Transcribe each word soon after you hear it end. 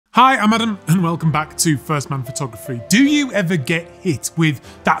Hi, I'm Adam and welcome back to First Man Photography. Do you ever get hit with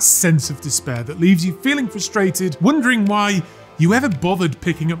that sense of despair that leaves you feeling frustrated, wondering why you ever bothered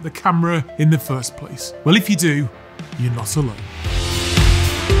picking up the camera in the first place? Well, if you do, you're not alone.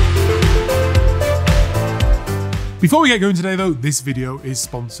 Before we get going today though, this video is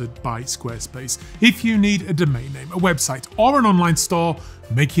sponsored by Squarespace. If you need a domain name, a website, or an online store,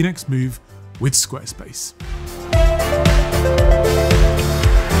 make your next move with Squarespace.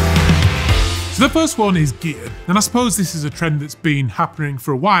 So the first one is gear, and I suppose this is a trend that's been happening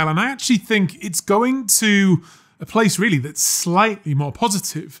for a while, and I actually think it's going to a place really that's slightly more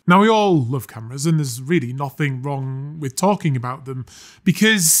positive. Now, we all love cameras, and there's really nothing wrong with talking about them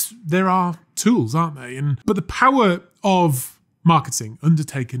because there are tools, aren't they? But the power of marketing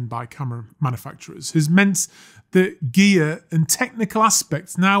undertaken by camera manufacturers has meant that gear and technical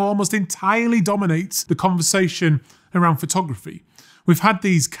aspects now almost entirely dominate the conversation around photography. We've had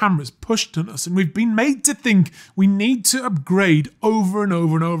these cameras pushed on us and we've been made to think we need to upgrade over and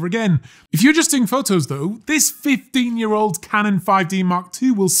over and over again. If you're just doing photos though, this 15-year-old Canon 5D Mark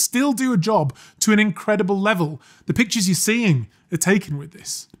II will still do a job to an incredible level. The pictures you're seeing are taken with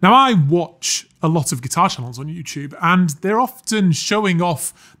this. Now, I watch a lot of guitar channels on YouTube and they're often showing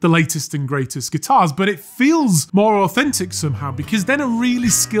off the latest and greatest guitars, but it feels more authentic somehow because then a really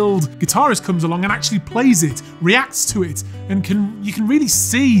skilled guitarist comes along and actually plays it, reacts to it, and you can really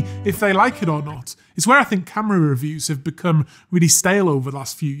see if they like it or not. It's where I think camera reviews have become really stale over the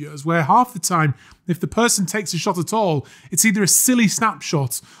last few years, where half the time, if the person takes a shot at all, it's either a silly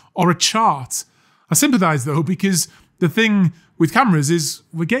snapshot or a chart. I sympathise though, because the thing with cameras is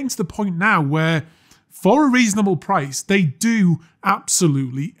we're getting to the point now where for a reasonable price, they do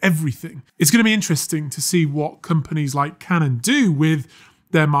absolutely everything. It's going to be interesting to see what companies like Canon do with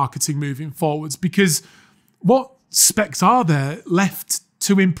their marketing moving forwards, because what specs are there left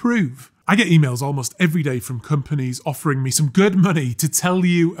to improve? I get emails almost every day from companies offering me some good money to tell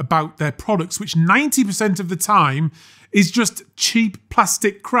you about their products, which 90% of the time is just cheap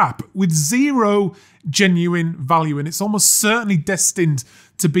plastic crap with zero genuine value, and it's almost certainly destined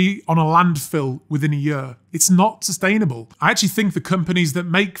to be on a landfill within a year. It's not sustainable. I actually think the companies that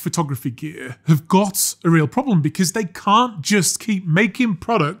make photography gear have got a real problem because they can't just keep making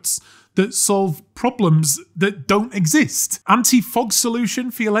products that solve problems that don't exist. Anti-fog solution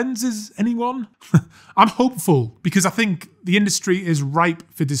for your lenses, anyone? I'm hopeful because I think the industry is ripe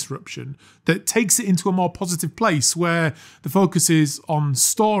for disruption that takes it into a more positive place where the focus is on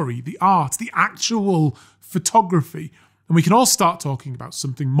story, the art, the actual photography. And we can all start talking about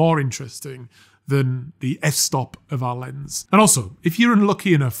something more interesting than the f-stop of our lens. And also, if you're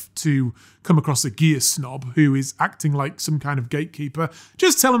unlucky enough to come across a gear snob who is acting like some kind of gatekeeper,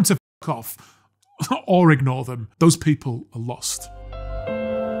 just tell them to off or ignore them. Those people are lost.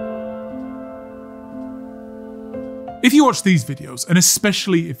 If you watch these videos, and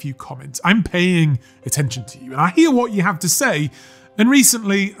especially if you comment, I'm paying attention to you and I hear what you have to say. And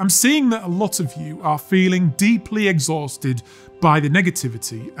recently, I'm seeing that a lot of you are feeling deeply exhausted by the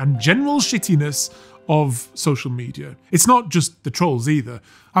negativity and general shittiness of social media. It's not just the trolls either.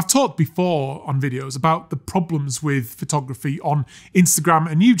 I've talked before on videos about the problems with photography on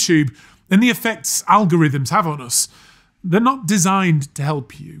Instagram and YouTube and the effects algorithms have on us. They're not designed to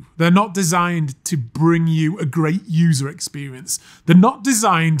help you. They're not designed to bring you a great user experience. They're not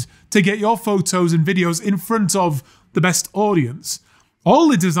designed to get your photos and videos in front of the best audience. All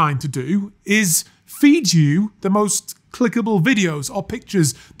they're designed to do is feed you the most clickable videos or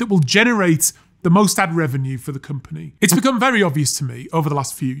pictures that will generate the most ad revenue for the company. It's become very obvious to me over the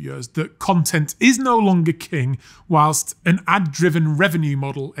last few years that content is no longer king whilst an ad-driven revenue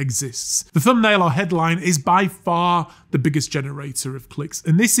model exists. The thumbnail or headline is by far the biggest generator of clicks,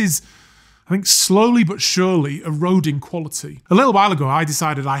 and this is, I think, slowly but surely eroding quality. A little while ago, I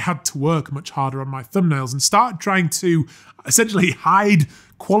decided I had to work much harder on my thumbnails and started trying to essentially hide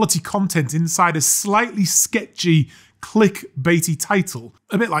quality content inside a slightly sketchy clickbaity title,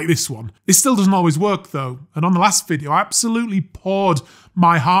 a bit like this one. It still doesn't always work though, and on the last video I absolutely poured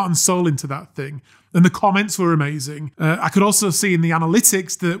my heart and soul into that thing, and the comments were amazing. I could also see in the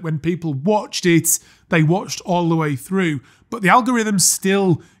analytics that when people watched it, they watched all the way through, but the algorithm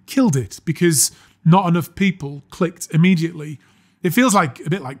still killed it because not enough people clicked immediately. It feels like a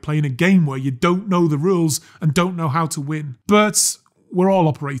bit like playing a game where you don't know the rules and don't know how to win. But we're all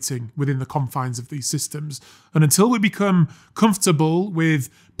operating within the confines of these systems. And until we become comfortable with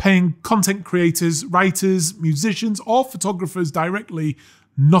paying content creators, writers, musicians, or photographers directly,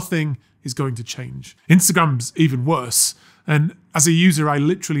 nothing is going to change. Instagram's even worse. And as a user, I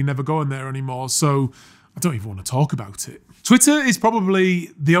literally never go on there anymore. So I don't even want to talk about it. Twitter is probably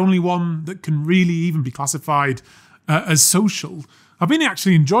the only one that can really even be classified as social. I've been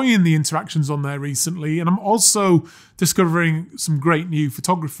actually enjoying the interactions on there recently, and I'm also discovering some great new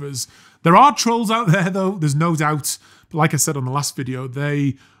photographers. There are trolls out there though, there's no doubt. But like I said on the last video,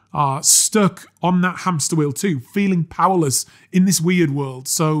 they are stuck on that hamster wheel too, feeling powerless in this weird world.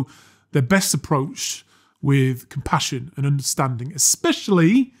 So they're best approached with compassion and understanding,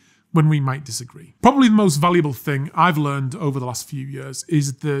 especially when we might disagree. Probably the most valuable thing I've learned over the last few years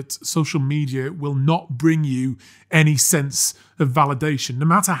is that social media will not bring you any sense of validation, no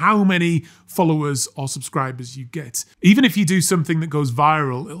matter how many followers or subscribers you get. Even if you do something that goes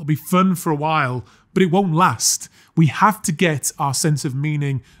viral, it'll be fun for a while, but it won't last. We have to get our sense of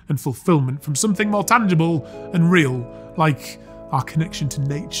meaning and fulfillment from something more tangible and real, like our connection to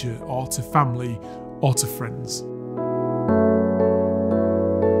nature or to family or to friends.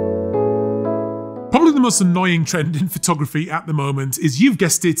 Probably the most annoying trend in photography at the moment is, you've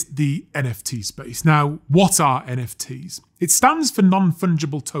guessed it, the NFT space. Now, what are NFTs? It stands for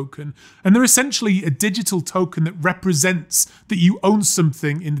non-fungible token, and they're essentially a digital token that represents that you own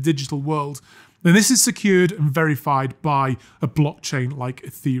something in the digital world. Now, this is secured and verified by a blockchain like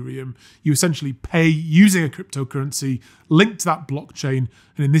Ethereum. You essentially pay using a cryptocurrency linked to that blockchain,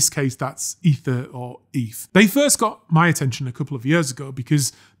 and in this case, that's Ether or ETH. They first got my attention a couple of years ago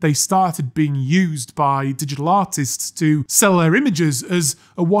because they started being used by digital artists to sell their images as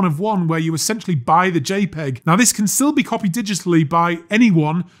a one-of-one, where you essentially buy the JPEG. Now, this can still be copied digitally by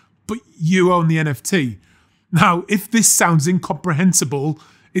anyone, but you own the NFT. Now, if this sounds incomprehensible,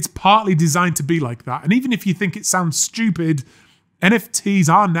 it's partly designed to be like that. And even if you think it sounds stupid, NFTs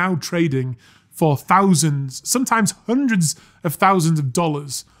are now trading for thousands, sometimes hundreds of thousands of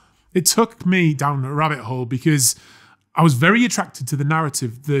dollars. It took me down a rabbit hole because I was very attracted to the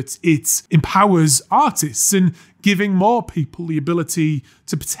narrative that it empowers artists and giving more people the ability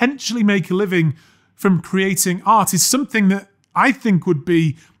to potentially make a living from creating art is something that I think would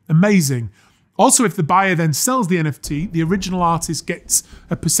be amazing. Also, if the buyer then sells the NFT, the original artist gets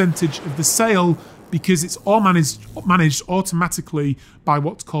a percentage of the sale because it's all managed automatically by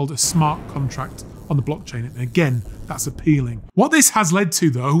what's called a smart contract on the blockchain. And again, that's appealing. What this has led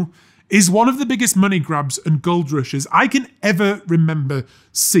to, though, is one of the biggest money grabs and gold rushes I can ever remember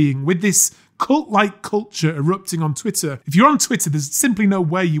seeing, with this cult-like culture erupting on Twitter. If you're on Twitter, there's simply no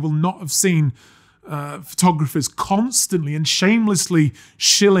way you will not have seen photographers constantly and shamelessly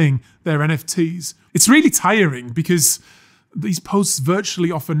shilling their NFTs. It's really tiring because these posts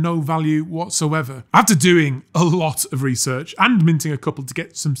virtually offer no value whatsoever. After doing a lot of research and minting a couple to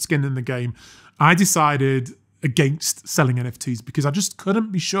get some skin in the game, I decided against selling NFTs because I just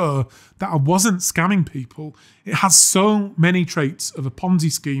couldn't be sure that I wasn't scamming people. It has so many traits of a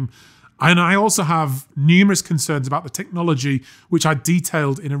Ponzi scheme. And I also have numerous concerns about the technology, which I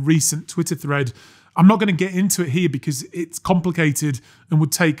detailed in a recent Twitter thread. I'm not going to get into it here because it's complicated and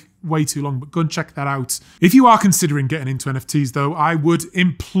would take way too long, but go and check that out. If you are considering getting into NFTs though, I would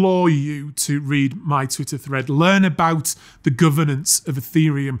implore you to read my Twitter thread, learn about the governance of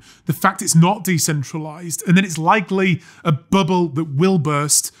Ethereum, the fact it's not decentralized, and that it's likely a bubble that will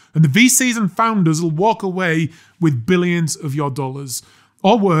burst, and the VCs and founders will walk away with billions of your dollars.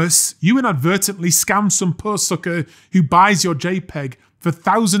 Or worse, you inadvertently scam some poor sucker who buys your JPEG for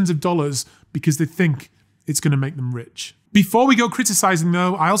thousands of dollars because they think it's going to make them rich. Before we go criticizing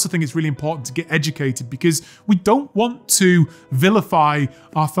though, I also think it's really important to get educated because we don't want to vilify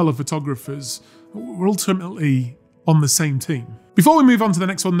our fellow photographers. We're ultimately on the same team. Before we move on to the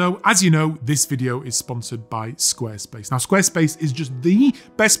next one though, as you know, this video is sponsored by Squarespace. Now, Squarespace is just the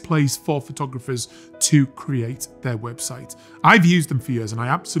best place for photographers to create their website. I've used them for years and I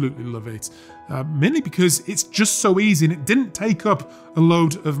absolutely love it, mainly because it's just so easy and it didn't take up a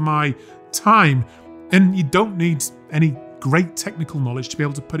load of my time, and you don't need any great technical knowledge to be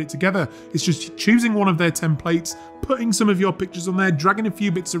able to put it together. It's just choosing one of their templates, putting some of your pictures on there, dragging a few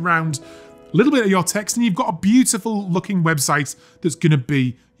bits around, a little bit of your text, and you've got a beautiful looking website that's going to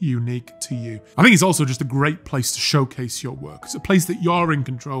be unique to you. I think it's also just a great place to showcase your work. It's a place that you're in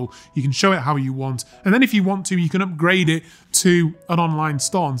control. You can show it how you want, and then if you want to, you can upgrade it to an online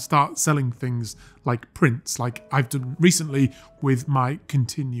store and start selling things like prints, like I've done recently with my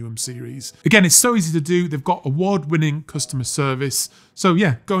Continuum series. Again, it's so easy to do. They've got award-winning customer service. So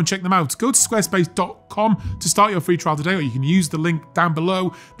yeah, go and check them out. Go to squarespace.com to start your free trial today, or you can use the link down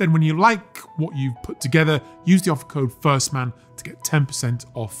below. Then when you like what you've put together, use the offer code FIRSTMAN to get 10%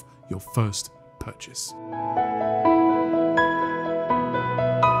 off your first purchase.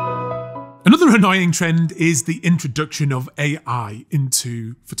 Another Another annoying trend is the introduction of AI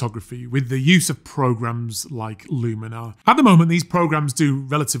into photography with the use of programs like Luminar. At the moment, these programs do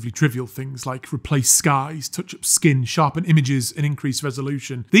relatively trivial things like replace skies, touch up skin, sharpen images, and increase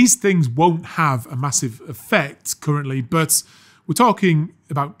resolution. These things won't have a massive effect currently, but we're talking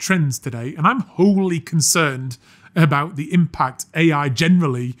about trends today, and I'm wholly concerned about the impact AI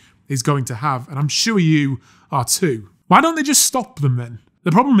generally is going to have, and I'm sure you are too. Why don't they just stop them then?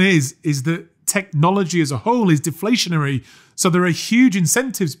 The problem is that technology as a whole is deflationary, so there are huge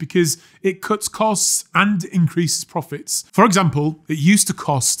incentives because it cuts costs and increases profits. For example, it used to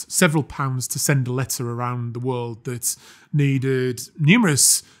cost several pounds to send a letter around the world that needed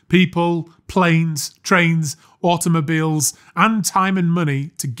numerous people, planes, trains, automobiles, and time and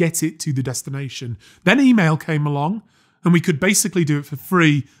money to get it to the destination. Then email came along, and we could basically do it for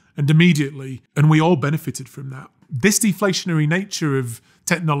free and immediately, and we all benefited from that. This deflationary nature of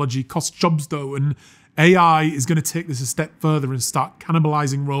technology costs jobs though, and AI is going to take this a step further and start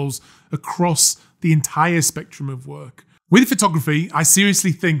cannibalizing roles across the entire spectrum of work. With photography, I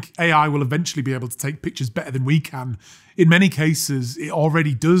seriously think AI will eventually be able to take pictures better than we can. In many cases, it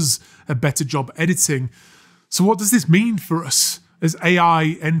already does a better job editing. So what does this mean for us as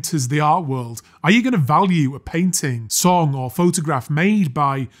AI enters the art world? Are you going to value a painting, song, or photograph made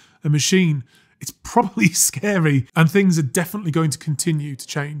by a machine? It's probably scary, and things are definitely going to continue to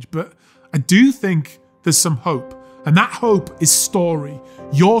change. But I do think there's some hope. And that hope is story,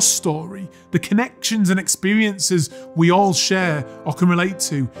 your story, the connections and experiences we all share or can relate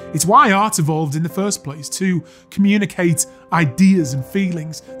to. It's why art evolved in the first place, to communicate ideas and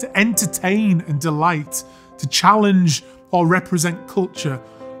feelings, to entertain and delight, to challenge or represent culture,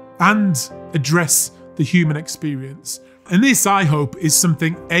 and address the human experience. And this, I hope, is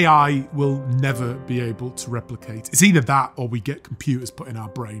something AI will never be able to replicate. It's either that or we get computers put in our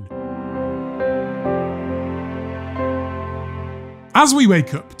brain. As we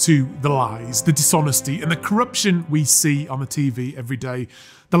wake up to the lies, the dishonesty, and the corruption we see on the TV every day,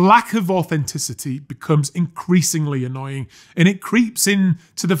 the lack of authenticity becomes increasingly annoying, and it creeps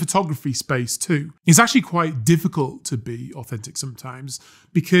into the photography space too. It's actually quite difficult to be authentic sometimes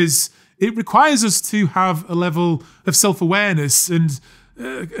because it requires us to have a level of self-awareness and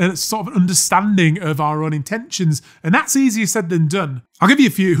a sort of understanding of our own intentions, and that's easier said than done. I'll give you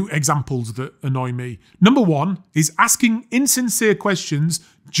a few examples that annoy me. Number one is asking insincere questions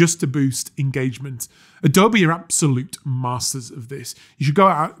just to boost engagement. Adobe are absolute masters of this. You should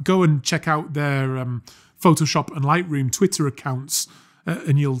go and check out their Photoshop and Lightroom Twitter accounts,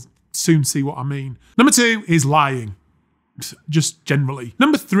 and you'll soon see what I mean. Number two is lying, just generally.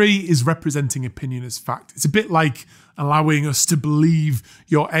 Number three is representing opinion as fact. It's a bit like allowing us to believe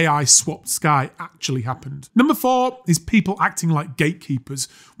your AI swapped sky actually happened. Number four is people acting like gatekeepers.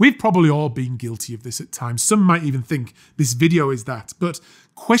 We've probably all been guilty of this at times. Some might even think this video is that, but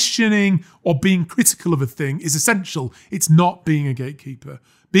questioning or being critical of a thing is essential. It's not being a gatekeeper.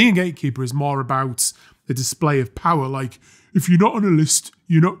 Being a gatekeeper is more about the display of power, like, if you're not on a list,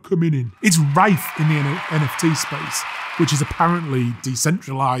 you're not coming in. It's rife in the NFT space, which is apparently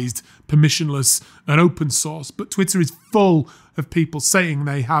decentralized, permissionless, and open source. But Twitter is full of people saying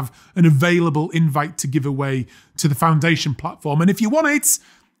they have an available invite to give away to the foundation platform. And if you want it,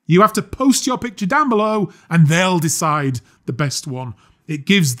 you have to post your picture down below and they'll decide the best one. It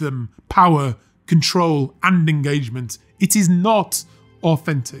gives them power, control, and engagement. It is not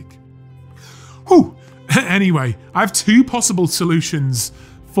authentic. Whew. Anyway, I have two possible solutions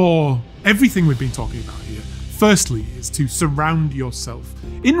for everything we've been talking about here. Firstly is to surround yourself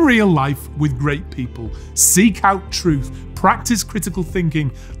in real life with great people. Seek out truth, practice critical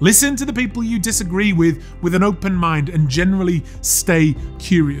thinking, listen to the people you disagree with an open mind, and generally stay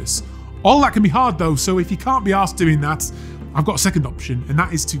curious. All that can be hard though, so if you can't be asked doing that, I've got a second option, and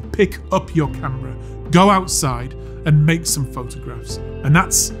that is to pick up your camera, go outside and make some photographs. And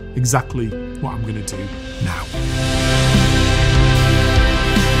that's exactly what I'm going to do now.